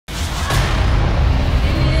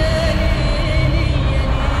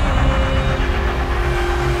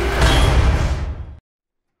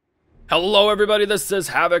Hello everybody, this is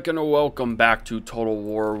Havoc and welcome back to Total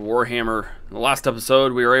War Warhammer. In the last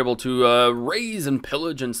episode we were able to raise and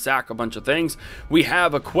pillage and sack a bunch of things. We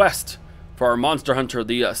have a quest for our monster hunter,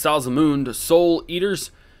 the Salzamund Soul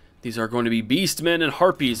Eaters. These are going to be beastmen and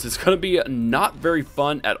harpies. It's going to be not very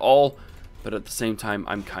fun at all, but at the same time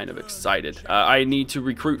I'm kind of excited. I need to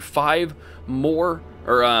recruit 2 more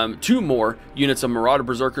units of Marauder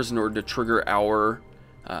Berserkers in order to trigger our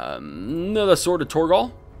the Sword of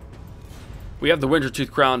Torgal. We have the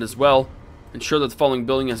Wintertooth Crown as well. Ensure that the following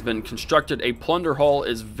building has been constructed. A plunder hall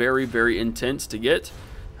is very, very intense to get.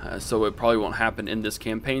 So it probably won't happen in this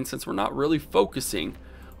campaign since we're not really focusing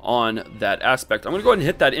on that aspect. I'm going to go ahead and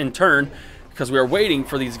hit that in turn because we are waiting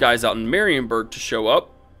for these guys out in Marienburg to show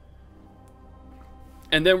up.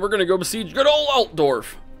 And then we're going to go besiege good old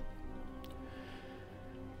Altdorf.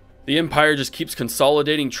 The Empire just keeps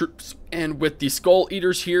consolidating troops. And with the Skull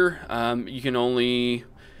Eaters here, you can only...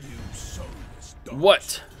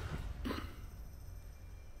 What?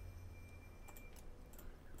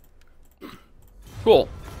 Cool.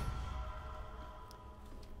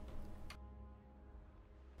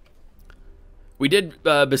 We did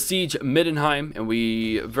besiege Middenheim, and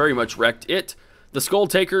we very much wrecked it. The Skull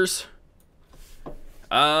Takers.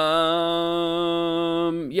 Yeah,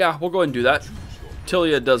 we'll go ahead and do that.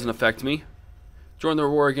 Tilia doesn't affect me. Join the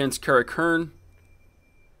war against Karakern.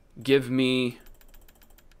 Give me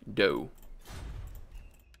dough.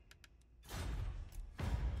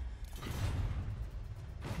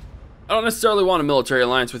 I don't necessarily want a military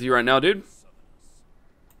alliance with you right now, dude.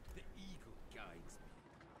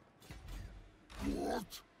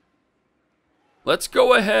 Let's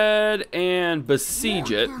go ahead and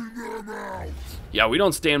besiege it. Yeah, we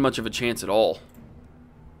don't stand much of a chance at all.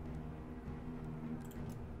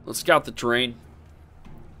 Let's scout the terrain.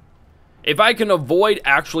 If I can avoid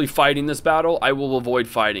actually fighting this battle, I will avoid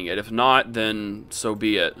fighting it. If not, then so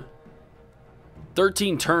be it.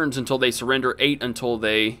 13 turns until they surrender, 8 until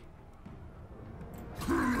they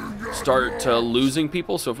start losing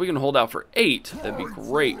people. So if we can hold out for 8, that'd be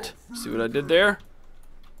great. See what I did there?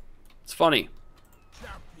 It's funny.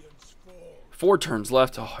 4 turns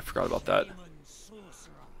left. Oh, I forgot about that.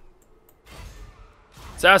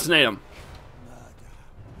 Assassinate him.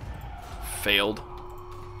 Failed.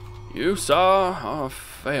 You saw a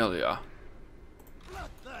failure.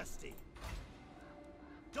 Bloodthirsty.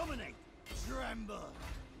 Dominate. Tremble.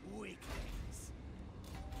 Weaklings.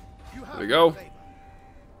 There we go.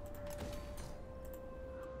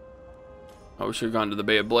 Oh, we should have gone to the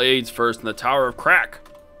Bay of Blades first and the Tower of Crack.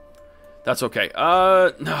 That's okay.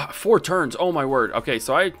 4 turns. Oh my word. Okay,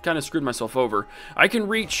 so I kind of screwed myself over. I can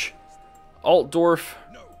reach Altdorf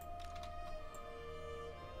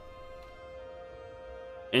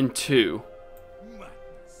in 2.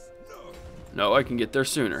 No, I can get there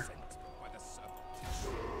sooner.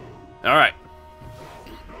 Alright.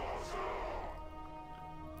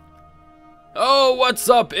 Oh, what's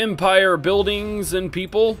up, Empire buildings and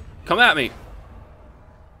people? Come at me.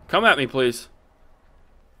 Come at me, please.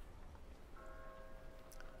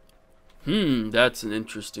 That's an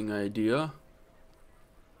interesting idea.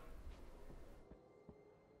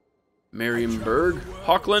 Marienburg.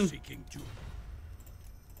 Hochland.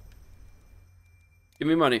 Give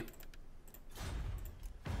me money.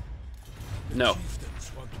 No.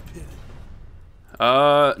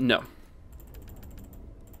 No.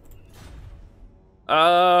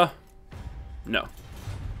 No.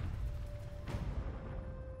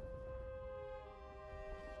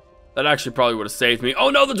 That actually probably would have saved me. Oh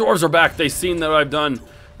no, the dwarves are back. They've seen that I've done.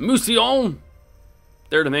 Mousillon.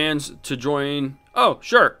 Their demands to join. Oh,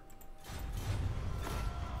 sure.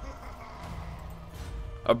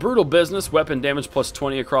 A brutal business. Weapon damage plus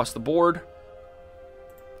 20 across the board.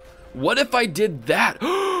 What if I did that?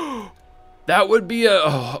 That would be a...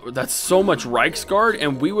 Oh, that's so much Reichsguard,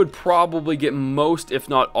 and we would probably get most, if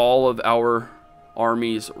not all, of our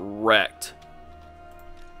armies wrecked.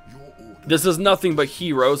 This is nothing but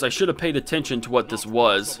heroes. I should have paid attention to what this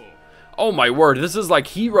was. Oh my word, this is like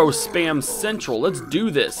hero spam central. Let's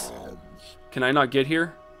do this. Can I not get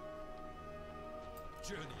here?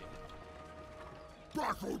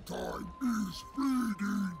 Battle time is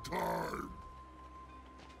feeding time.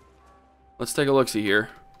 Let's take a look-see here.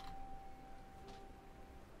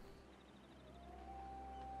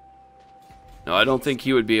 No, I don't think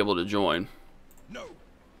he would be able to join.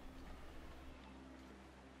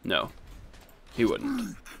 No. He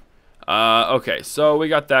wouldn't. Okay, so we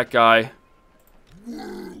got that guy.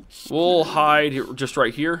 We'll hide here, just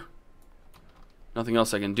right here. Nothing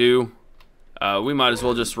else I can do. We might as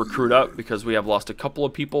well just recruit up because we have lost a couple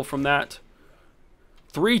of people from that.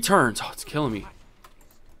 3 turns. Oh, it's killing me.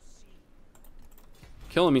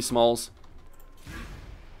 Killing me, Smalls.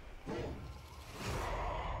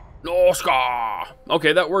 Norsca!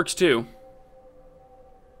 Okay, that works too.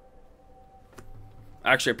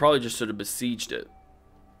 Actually, I probably just should have besieged it.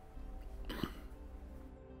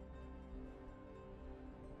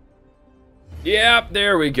 Yep,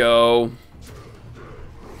 there we go.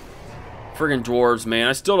 Friggin' dwarves, man.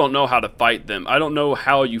 I still don't know how to fight them. I don't know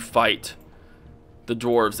how you fight the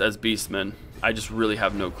dwarves as beastmen. I just really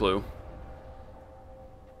have no clue.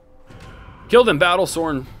 Killed in battle,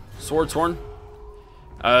 Swordsworn.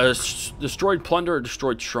 Destroyed plunder or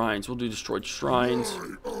destroyed shrines? We'll do destroyed shrines.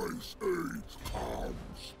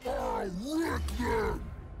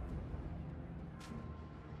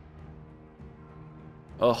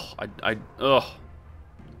 Ugh, ugh.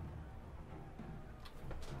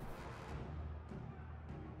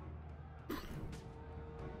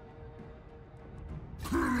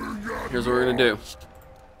 Here's what we're gonna do.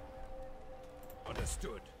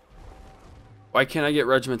 Understood. Why can't I get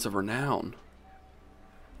regiments of renown?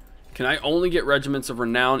 Can I only get regiments of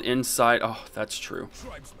renown inside? Oh, that's true.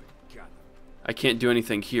 I can't do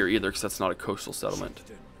anything here either because that's not a coastal settlement.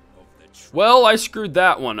 Well, I screwed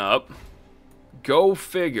that one up. Go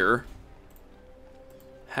figure.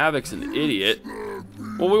 Havoc's an idiot.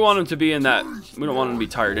 Well, we want him to be in that. We don't want him to be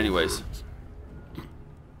tired anyways.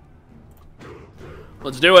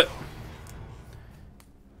 Let's do it.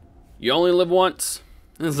 You only live once.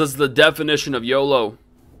 This is the definition of YOLO.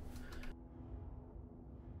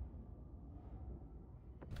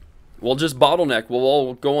 We'll just bottleneck. We'll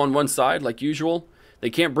all go on one side like usual. They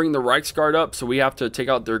can't bring the Reichsguard up, so we have to take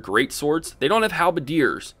out their great swords. They don't have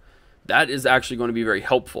halberdiers. That is actually going to be very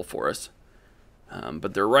helpful for us.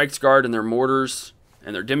 But their Reichsguard and their mortars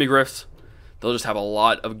and their demigriffs, they'll just have a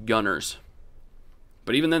lot of gunners.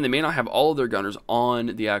 But even then, they may not have all of their gunners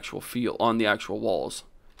on the actual field, on the actual walls.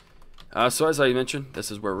 So as I mentioned, this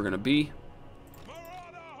is where we're going to be.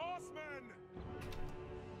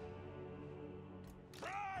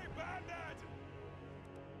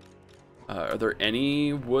 Are there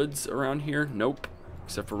any woods around here? Nope.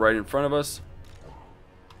 Except for right in front of us.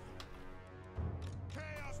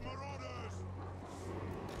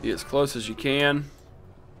 Be as close as you can.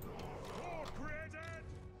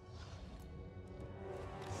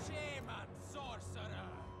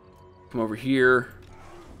 Come over here.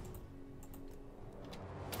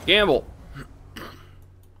 Gamble.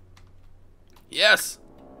 Yes.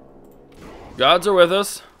 Gods are with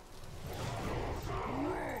us.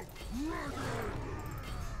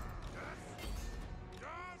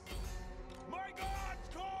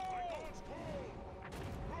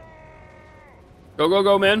 Go, go,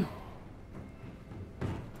 go, men.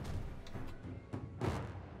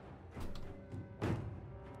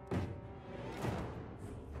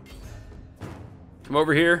 Come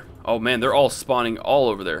over here. Oh, man, they're all spawning all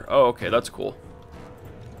over there. Oh, okay, that's cool.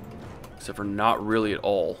 Except for not really at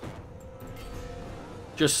all.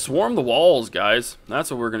 Just swarm the walls, guys.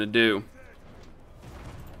 That's what we're going to do.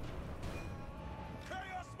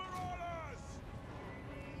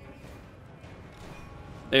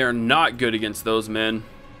 They are not good against those men.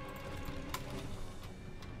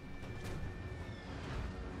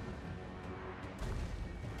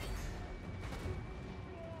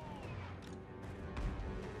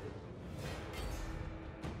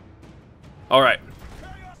 All right.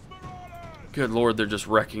 Good Lord, they're just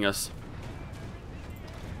wrecking us.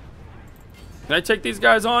 Can I take these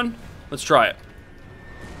guys on? Let's try it.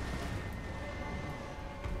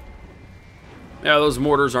 Yeah, those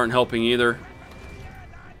mortars aren't helping either.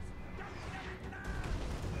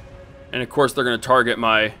 And of course, they're going to target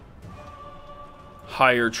my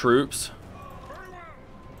higher troops.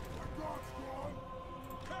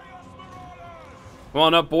 Come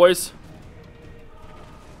on up, boys.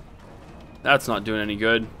 That's not doing any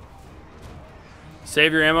good.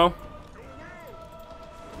 Save your ammo.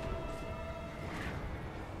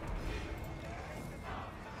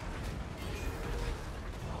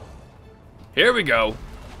 Here we go.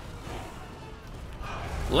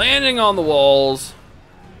 Landing on the walls.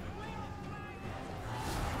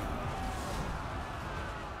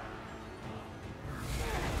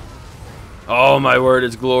 Oh my word,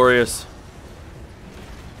 it's glorious.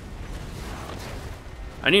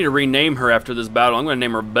 I need to rename her after this battle. I'm going to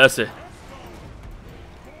name her Bessie.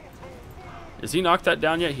 Has he knocked that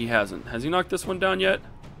down yet? He hasn't. Has he knocked this one down yet?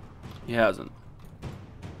 He hasn't.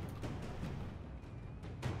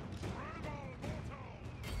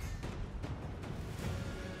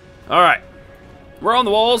 Alright. We're on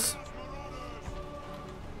the walls.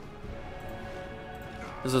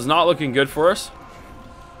 This is not looking good for us.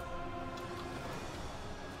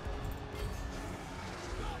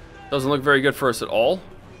 Doesn't look very good for us at all.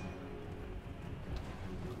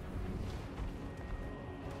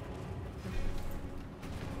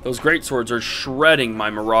 Those greatswords are shredding my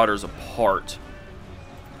marauders apart.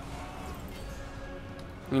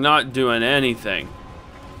 You're not doing anything.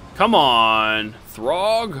 Come on,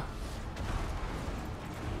 Throg.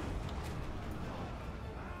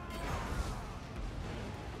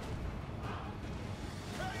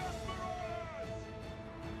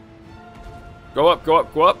 Go up, go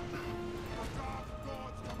up, go up.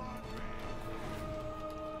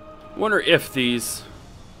 Wonder if these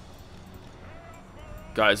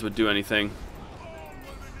guys would do anything.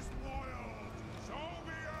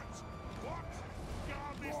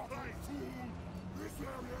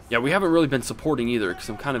 Yeah, we haven't really been supporting either because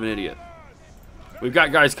I'm kind of an idiot. We've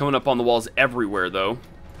got guys coming up on the walls everywhere, though.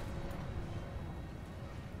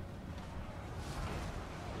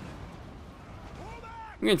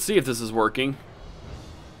 We can see if this is working.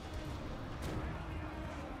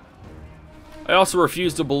 I also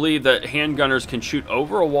refuse to believe that handgunners can shoot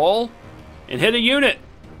over a wall and hit a unit.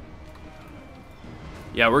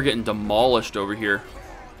 Yeah, we're getting demolished over here.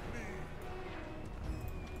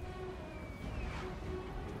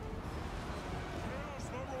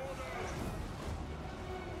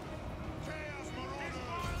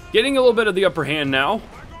 Getting a little bit of the upper hand now.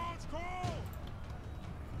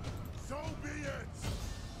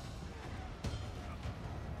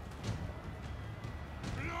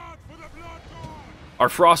 Our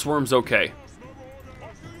Frostworm's okay.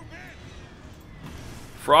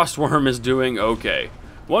 Frostworm is doing okay.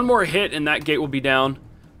 One more hit and that gate will be down.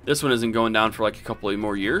 This one isn't going down for like a couple of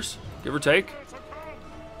more years, give or take.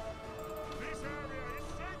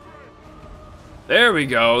 There we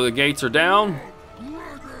go, the gates are down.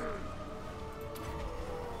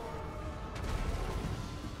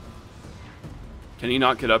 Can he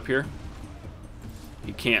not get up here?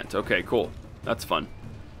 He can't. Okay, cool. That's fun.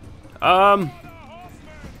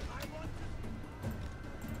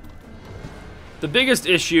 The biggest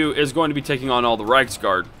issue is going to be taking on all the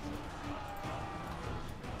Reichsguard.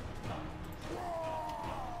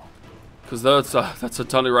 Because that's a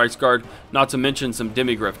ton of Reichsguard, not to mention some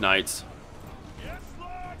Demigryph Knights.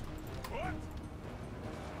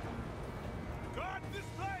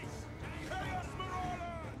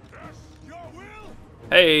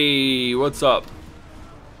 Hey, what's up?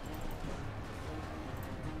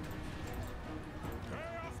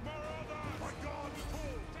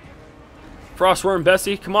 Frostworm,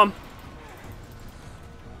 Bessie, come on.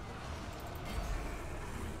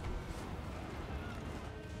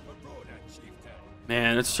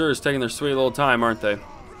 Man, it sure is taking their sweet little time, aren't they?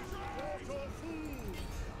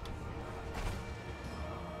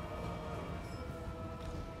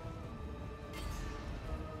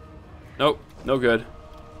 Nope, no good.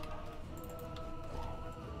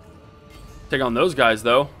 Take on those guys,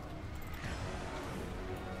 though.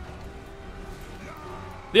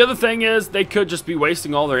 The other thing is, they could just be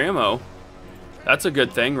wasting all their ammo. That's a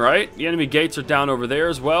good thing, right? The enemy gates are down over there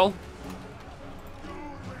as well.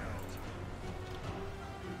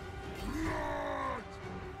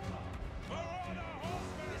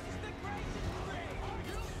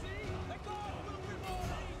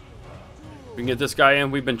 We can get this guy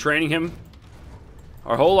in. We've been training him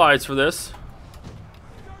our whole lives for this.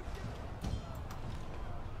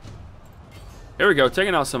 Here we go,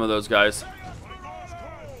 taking out some of those guys.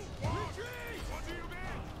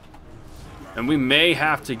 And we may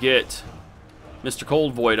have to get Mr.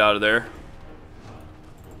 Cold Void out of there.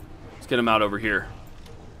 Let's get him out over here.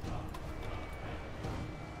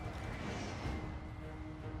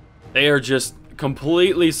 They are just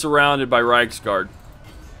completely surrounded by Reichsguard.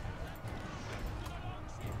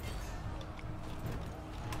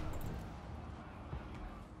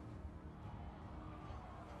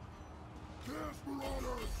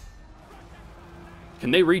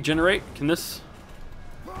 Can they regenerate? Can this...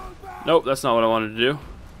 Nope, that's not what I wanted to do.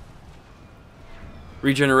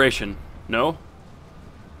 Regeneration. No?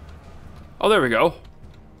 Oh, there we go.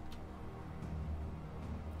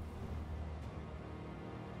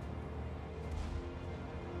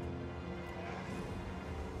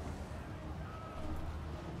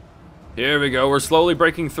 Here we go. We're slowly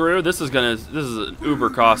breaking through. This is an uber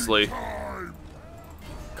costly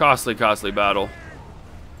battle.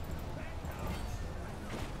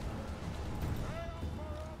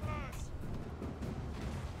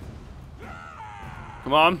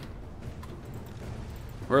 Come on.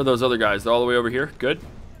 Where are those other guys? They're all the way over here. Good.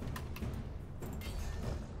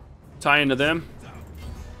 Tie into them.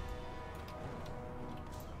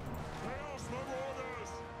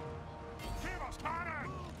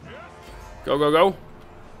 Go, go, go.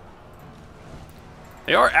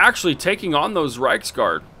 They are actually taking on those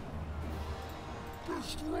Reichsguard.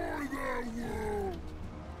 Destroy their world.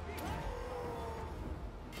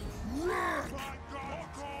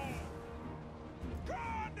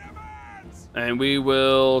 And we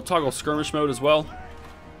will toggle skirmish mode as well.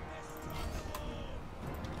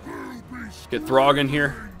 Get Throg in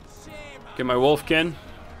here. Get my Wolfkin.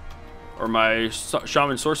 Or my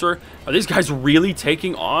Shaman Sorcerer. Are these guys really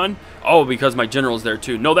taking on? Oh, because my General's there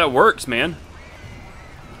too. No, that works, man.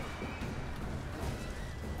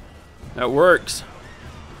 That works.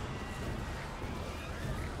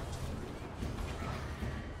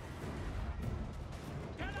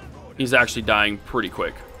 He's actually dying pretty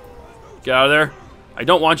quick. Get out of there. I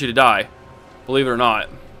don't want you to die. Believe it or not.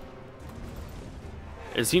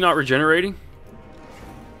 Is he not regenerating?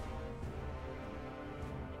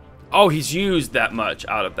 Oh, he's used that much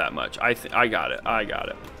out of that much. I got it. I got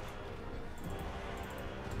it.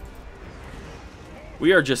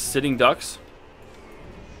 We are just sitting ducks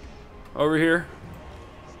over here.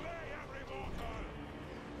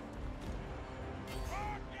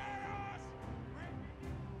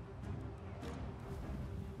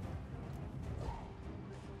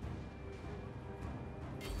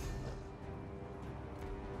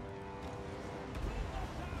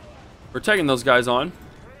 We're taking those guys on.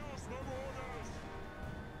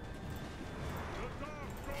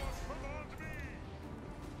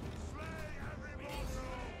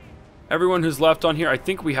 Everyone who's left on here, I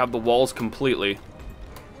think we have the walls completely.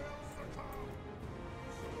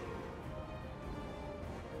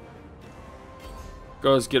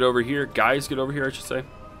 Guys, get over here. Guys, get over here, I should say.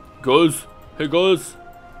 Guys. Hey, guys.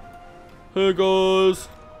 Hey, guys.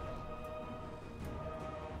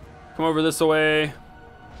 Come over this way.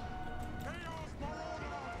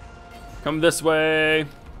 Come this way.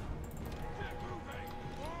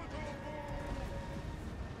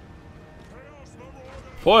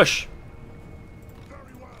 Push.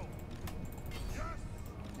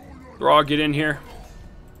 Throg, get in here.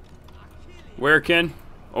 Werekin,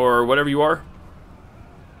 or whatever you are.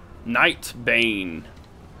 Nightbane.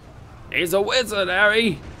 He's a wizard,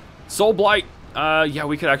 Harry. Soul Blight. Yeah,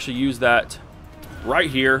 we could actually use that right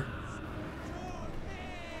here.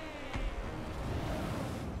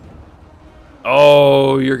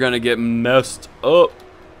 Oh, you're gonna get messed up.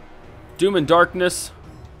 Doom and Darkness.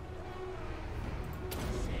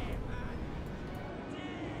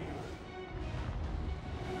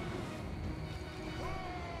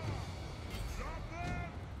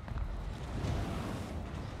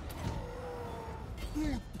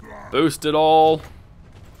 Boost it all.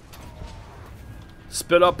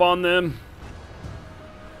 Spit up on them.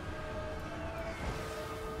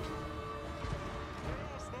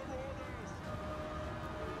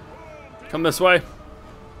 Come this way.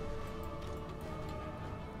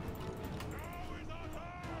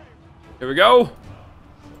 Here we go.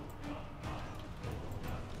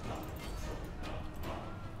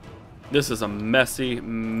 This is a messy,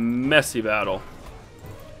 messy battle.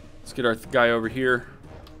 Let's get our guy over here.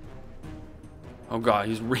 Oh god,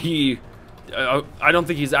 he's I don't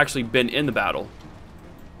think he's actually been in the battle.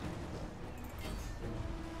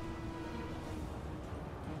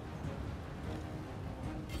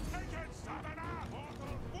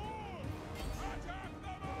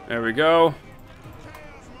 There we go.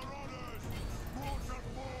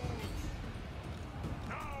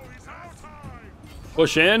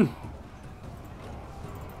 Push in.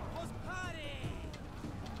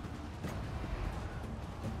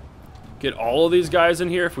 Get all of these guys in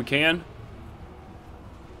here if we can.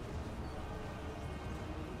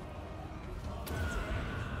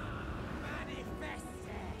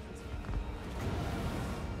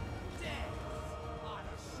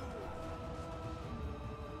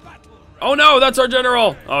 Oh no, that's our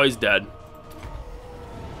general. Oh, he's dead.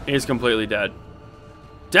 He's completely dead.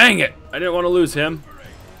 Dang it, I didn't want to lose him.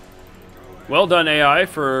 Well done, AI,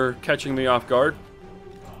 for catching me off guard.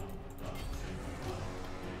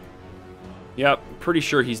 Yep, pretty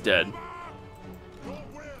sure he's dead.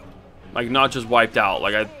 Like, not just wiped out.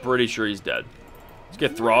 Like, I'm pretty sure he's dead. Let's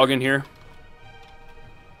get Throg in here.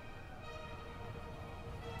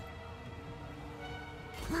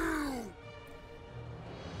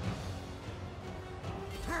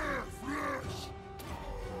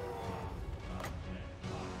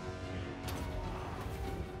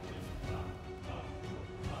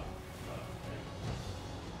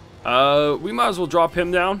 We might as well drop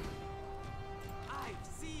him down.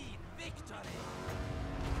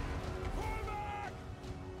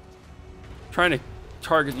 Trying to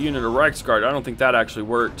target the unit of Reichsguard. I don't think that actually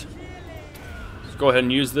worked. Let's go ahead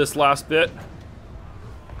and use this last bit.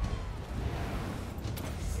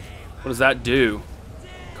 What does that do?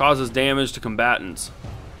 Causes damage to combatants.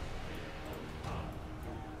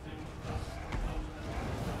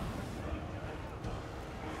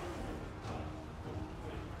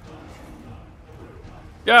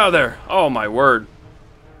 Get out of there. Oh my word.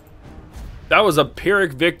 That was a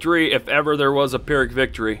Pyrrhic victory if ever there was a Pyrrhic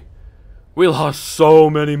victory. We lost so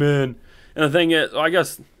many men. And the thing is, I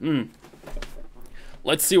guess,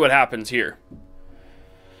 let's see what happens here.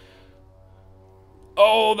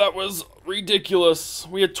 Oh, that was ridiculous.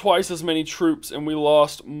 We had twice as many troops and we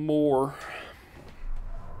lost more.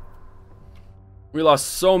 We lost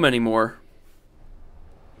so many more.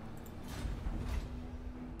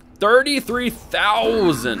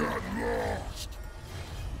 33,000.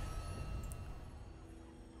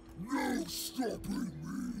 No stopping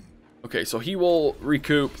me. Okay, so he will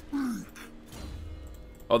recoup.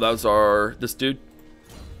 Oh, that was this dude.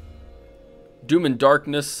 Doom and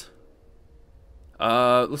Darkness.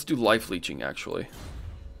 Let's do life leeching actually.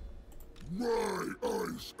 My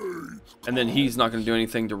ice age. And then he's not going to do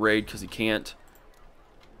anything to raid because he can't.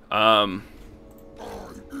 I eat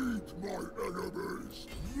my enemies.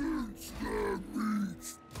 Rinse their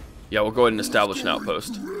meat. Yeah, we'll go ahead and establish an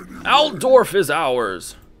outpost. Altdorf is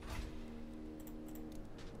ours.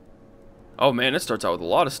 Oh man, it starts out with a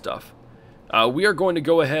lot of stuff. We are going to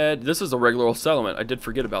go ahead. This is a regular old settlement. I did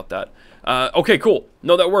forget about that. Okay, cool.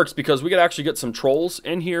 No, that works because we could actually get some trolls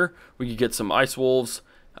in here. We could get some ice wolves.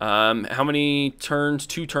 How many turns?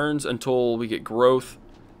 2 turns until we get growth.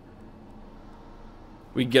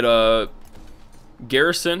 We get a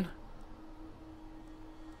garrison.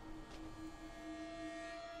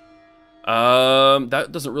 That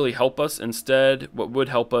doesn't really help us. Instead, what would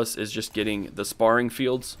help us is just getting the sparring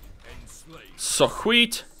fields. So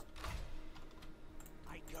sweet.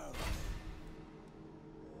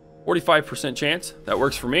 45% chance. That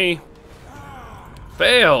works for me.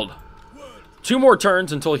 Failed. 2 more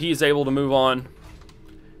turns until he's able to move on.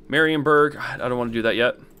 Marienburg. I don't want to do that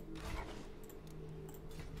yet.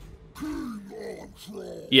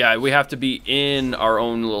 Yeah, we have to be in our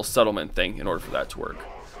own little settlement thing in order for that to work.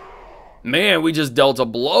 Man, we just dealt a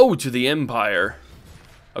blow to the Empire.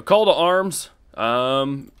 A call to arms.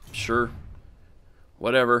 Sure.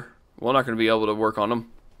 Whatever. We're not going to be able to work on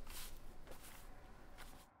them.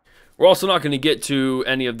 We're also not going to get to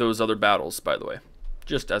any of those other battles, by the way.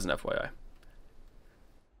 Just as an FYI.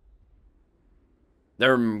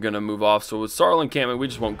 They're going to move off. So with Sarl encampment, we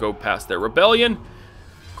just won't go past their rebellion.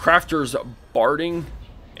 Crafters barding.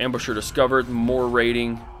 Ambusher discovered. More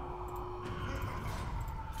raiding.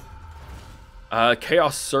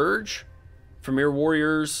 Chaos Surge. Premier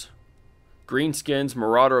Warriors. Greenskins.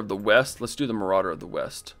 Marauder of the West. Let's do the Marauder of the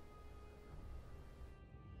West.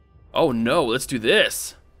 Oh no, let's do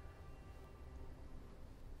this.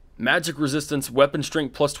 Magic resistance, weapon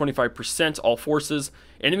strength plus 25%, all forces.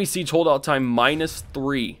 Enemy siege holdout time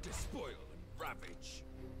 -3.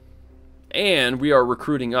 And we are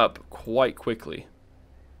recruiting up quite quickly.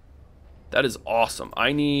 That is awesome.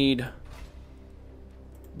 I need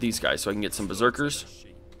these guys so I can get some berserkers.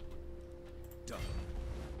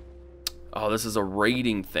 Oh, this is a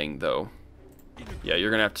raiding thing though. Yeah,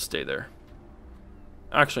 you're gonna have to stay there.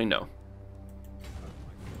 Actually, no.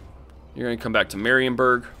 You're gonna come back to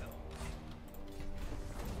Marienburg.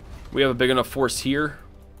 We have a big enough force here.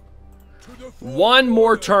 1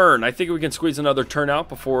 more turn. I think we can squeeze another turn out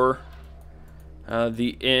before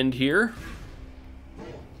the end here.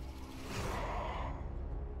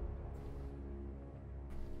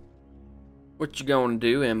 What you gonna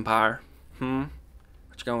do, Empire? What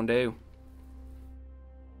you gonna do?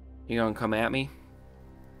 You gonna come at me?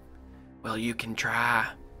 Well, you can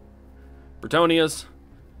try. Bretonia's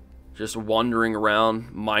just wandering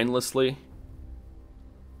around mindlessly.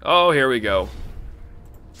 Oh, here we go.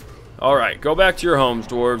 Alright, go back to your homes,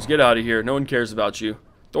 dwarves. Get out of here. No one cares about you.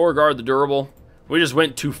 Thorgard the Durable. We just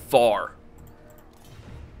went too far.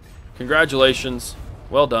 Congratulations.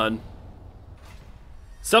 Well done.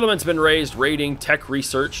 Settlement's been raised. Raiding. Tech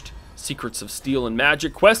researched. Secrets of Steel and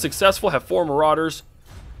Magic. Quest successful. Have 4 Marauders.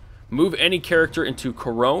 Move any character into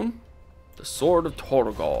Corone. The Sword of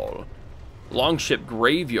Torgal. Longship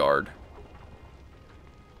Graveyard.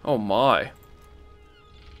 Oh my.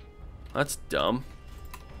 That's dumb.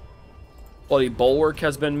 Bloody Bulwark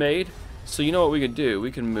has been made. So you know what we could do?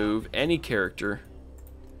 We can move any character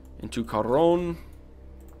into Corone.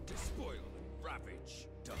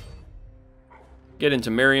 Get into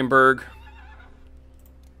Marienburg.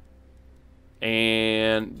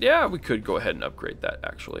 And yeah, we could go ahead and upgrade that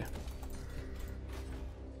actually.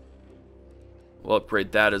 We'll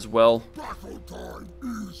upgrade that as well. Battle time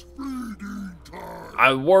is feeding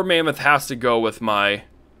time. War Mammoth has to go with my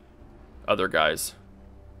other guys.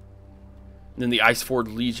 And then the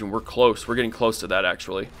Iceford Legion, we're close. We're getting close to that,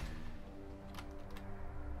 actually.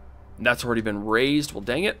 And that's already been raised. Well,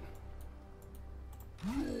 dang it.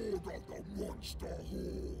 Lord of the monster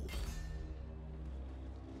horde.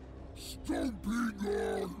 Stomping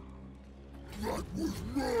on. That was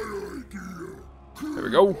my idea. There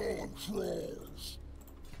we go. Kill trolls.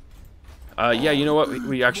 Yeah, you know what?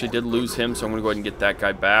 We actually did lose him, so I'm going to go ahead and get that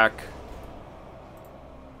guy back.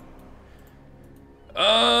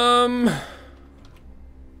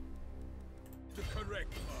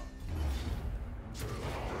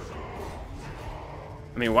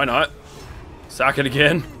 I mean, why not? Sack it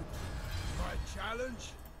again.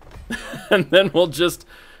 And then we'll just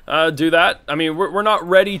do that. I mean, we're not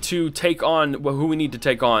ready to take on who we need to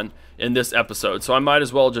take on in this episode, so I might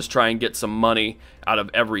as well just try and get some money out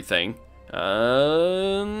of everything. They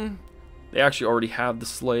actually already have the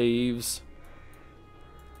slaves.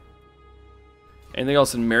 Anything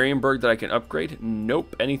else in Marienburg that I can upgrade?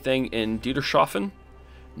 Nope. Anything in Dieterschaffen?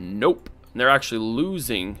 Nope. And they're actually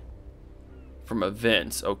losing from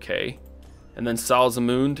events. Okay. And then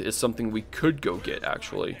Salzamund is something we could go get,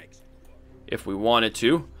 actually, if we wanted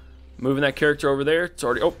to. Moving that character over there. It's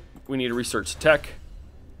already... Oh, we need to research tech.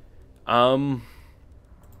 Marauders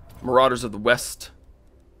of the West.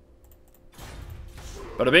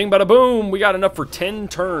 Bada bing, bada boom. We got enough for 10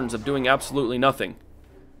 turns of doing absolutely nothing.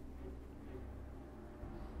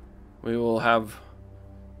 We will have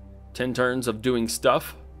 10 turns of doing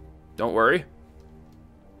stuff. Don't worry.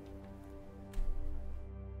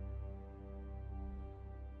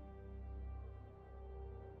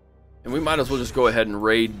 And we might as well just go ahead and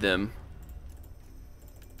raid them.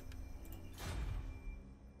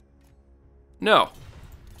 No.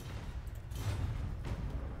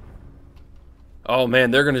 Oh man,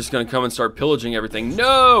 they're just gonna come and start pillaging everything.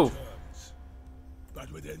 No!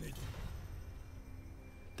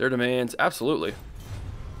 Their demands, absolutely.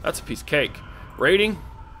 That's a piece of cake. Raiding,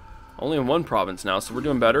 only in one province now, so we're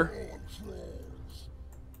doing better.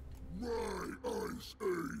 My ice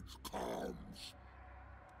age comes.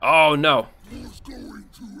 Oh no. Was going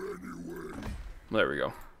to anyway. There we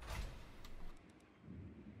go.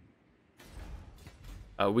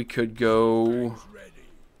 We could go...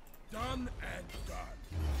 Done and done.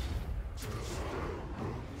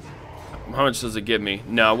 How much does it give me?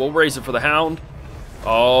 No, we'll raise it for the Hound.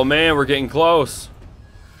 Oh man, we're getting close.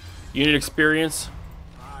 Unit experience.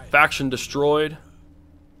 Faction destroyed.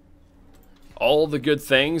 All the good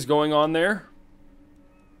things going on there.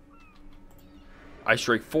 Ice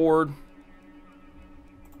Drake Ford.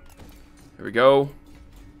 Here we go.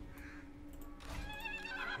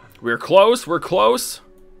 We're close, we're close.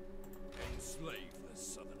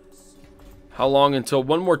 How long until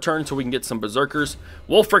one more turn until we can get some Berserkers?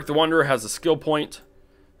 Wolfric the Wanderer has a skill point.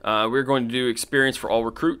 We're going to do experience for all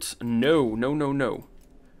recruits. No, no, no, no.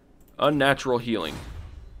 Unnatural healing.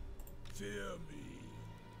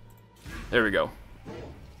 There we go.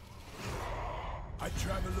 I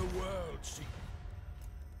travel the world, see.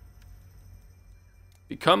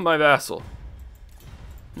 Become my vassal.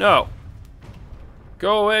 No.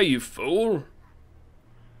 Go away, you fool.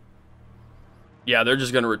 Yeah, they're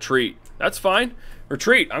just going to retreat. That's fine.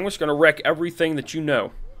 Retreat. I'm just going to wreck everything that you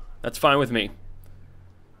know. That's fine with me.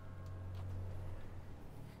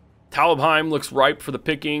 Talabheim looks ripe for the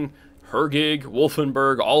picking. Hergig,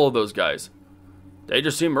 Wolfenburg, all of those guys. They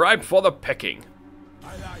just seem ripe for the picking.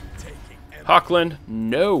 Hochland,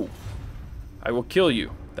 no. I will kill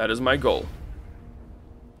you. That is my goal.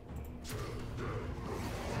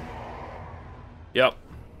 Yep.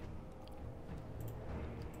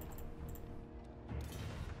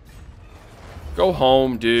 Go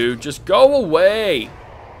home, dude. Just go away.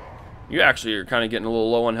 You actually are kind of getting a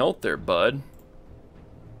little low on health there, bud.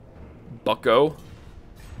 Bucko.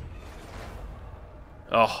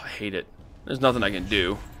 Oh, I hate it. There's nothing I can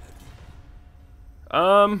do.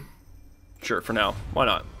 Sure, for now. Why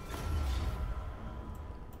not?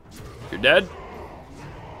 You're dead?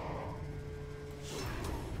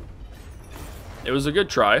 It was a good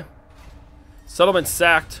try. Settlement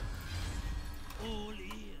sacked.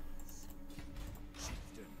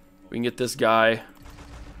 We can get this guy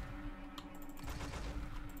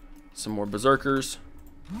some more berserkers.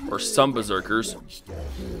 Or some berserkers.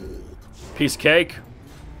 Piece of cake.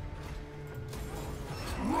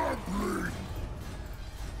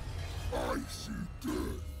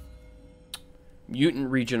 Mutant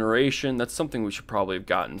regeneration. That's something we should probably have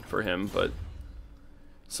gotten for him, but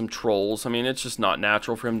some trolls. I mean, it's just not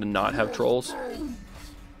natural for him to not have trolls.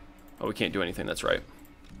 Oh, we can't do anything. That's right.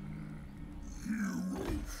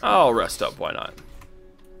 I'll rest up. Why not?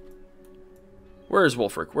 Where is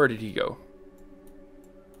Wolfric? Where did he go?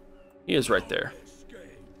 He is right there.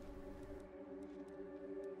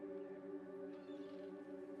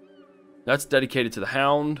 That's dedicated to the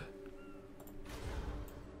Hound.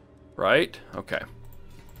 Right? Okay.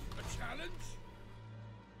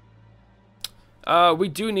 We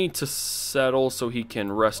do need to settle so he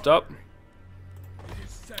can rest up.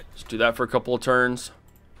 Let's do that for a couple of turns.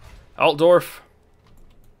 Altdorf.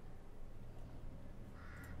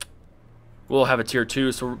 We'll have a tier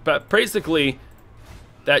 2. So basically,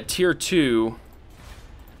 that tier 2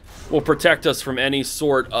 will protect us from any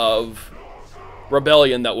sort of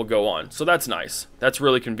rebellion that will go on. So that's nice. That's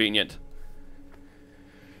really convenient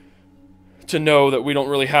to know that we don't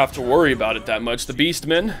really have to worry about it that much. The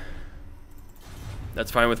Beastmen,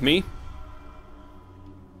 that's fine with me.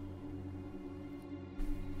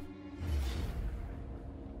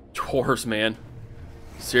 Dwarves, man.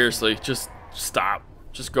 Seriously, just stop.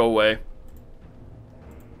 Just go away.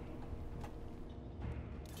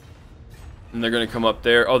 And they're going to come up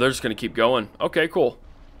there. Oh, they're just going to keep going. Okay, cool.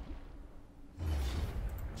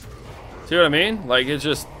 See what I mean? Like, it's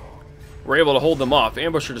just... We're able to hold them off.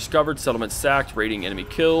 Ambusher discovered. Settlement sacked. Raiding enemy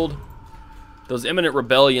killed. Those imminent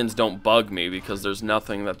rebellions don't bug me because there's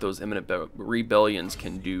nothing that those imminent rebellions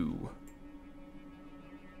can do.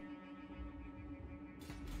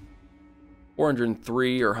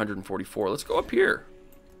 403 or 144. Let's go up here.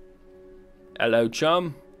 Hello,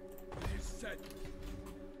 chum.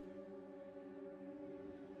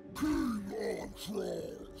 King on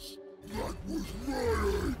trolls. That was my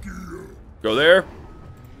idea. Go there.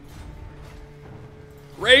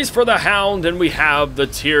 Raise for the Hound, and we have the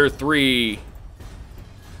tier 3.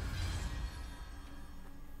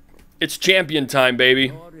 It's champion time, baby.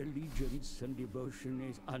 Your allegiance and devotion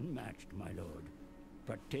is unmatched, my lord.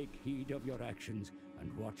 But take heed of your actions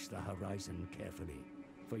and watch the horizon carefully.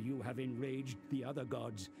 For you have enraged the other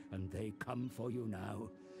gods, and they come for you now,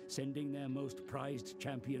 sending their most prized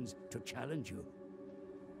champions to challenge you.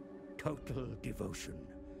 Total devotion.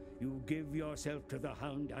 You give yourself to the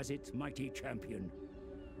Hound as its mighty champion.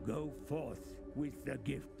 Go forth with the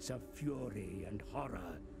gifts of fury and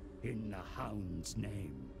horror in the Hound's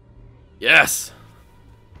name. Yes.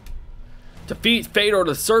 Defeat Fedor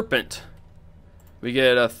the Serpent. We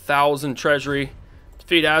get 1,000 treasury.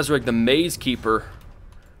 Defeat Azrig the Maze Keeper.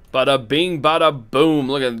 Bada bing, bada boom.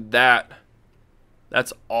 Look at that.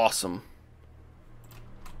 That's awesome.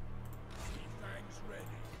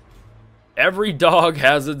 Every dog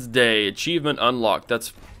has its day. Achievement unlocked.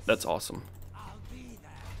 That's awesome.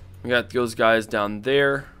 We got those guys down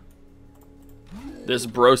there. This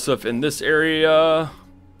Broseph in this area.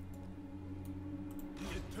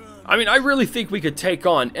 I mean, I really think we could take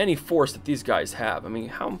on any force that these guys have. I mean,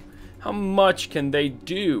 how much can they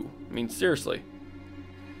do? I mean, seriously.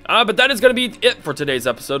 But that is going to be it for today's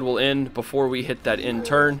episode. We'll end before we hit that end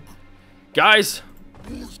turn. Guys,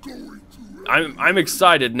 I'm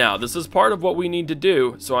excited now. This is part of what we need to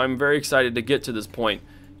do, so I'm very excited to get to this point.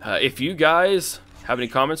 If you guys have any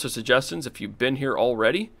comments or suggestions, if you've been here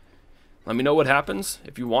already, let me know what happens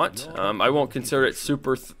if you want. I won't consider it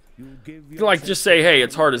super... like, just say, hey,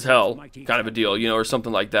 it's hard as hell, kind of a deal, you know, or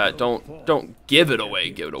something like that. Don't give it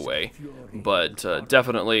away, but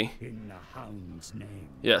definitely,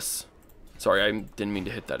 yes, sorry, I didn't mean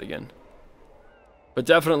to hit that again, but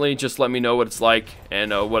definitely just let me know what it's like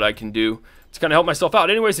and what I can do to kind of help myself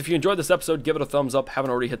out. Anyways, if you enjoyed this episode, give it a thumbs up.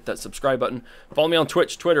 Haven't already hit that subscribe button. Follow me on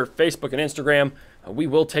Twitch, Twitter, Facebook, and Instagram. We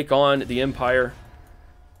will take on the Empire.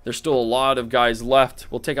 There's still a lot of guys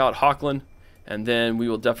left. We'll take out Hochland, and then we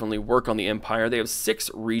will definitely work on the Empire. They have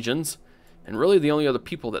 6 regions, and really the only other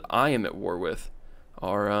people that I am at war with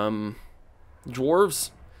are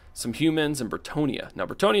dwarves, some humans, and Bretonnia. Now,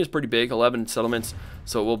 Bretonnia is pretty big, 11 settlements,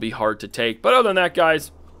 so it will be hard to take. But other than that,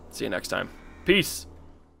 guys, see you next time. Peace.